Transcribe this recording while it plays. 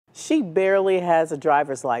She barely has a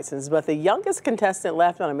driver's license, but the youngest contestant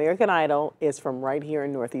left on American Idol is from right here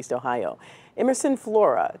in Northeast Ohio. Emyrson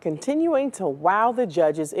Flora continuing to wow the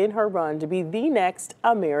judges in her run to be the next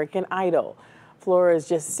American Idol. Flora is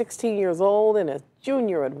just 16 years old and a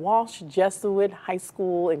junior at Walsh Jesuit High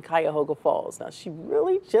School in Cuyahoga Falls. Now, she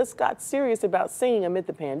really just got serious about singing amid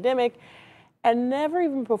the pandemic and never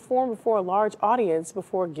even performed before a large audience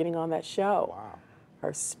before getting on that show. Wow.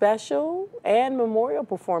 Her special and memorial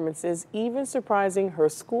performances even surprising her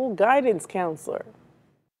school guidance counselor.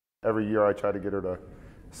 Every year I try to get her to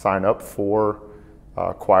sign up for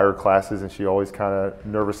choir classes, and she always kind of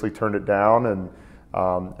nervously turned it down, and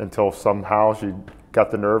until somehow she got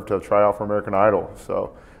the nerve to try out for American Idol, so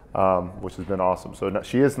which has been awesome. So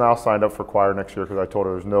she is now signed up for choir next year because I told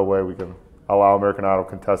her there's no way we can allow American Idol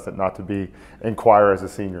contestant not to be in choir as a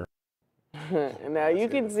senior. Now you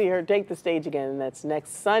can see her take the stage again, and that's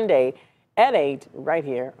next Sunday at 8 right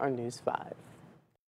here on News 5.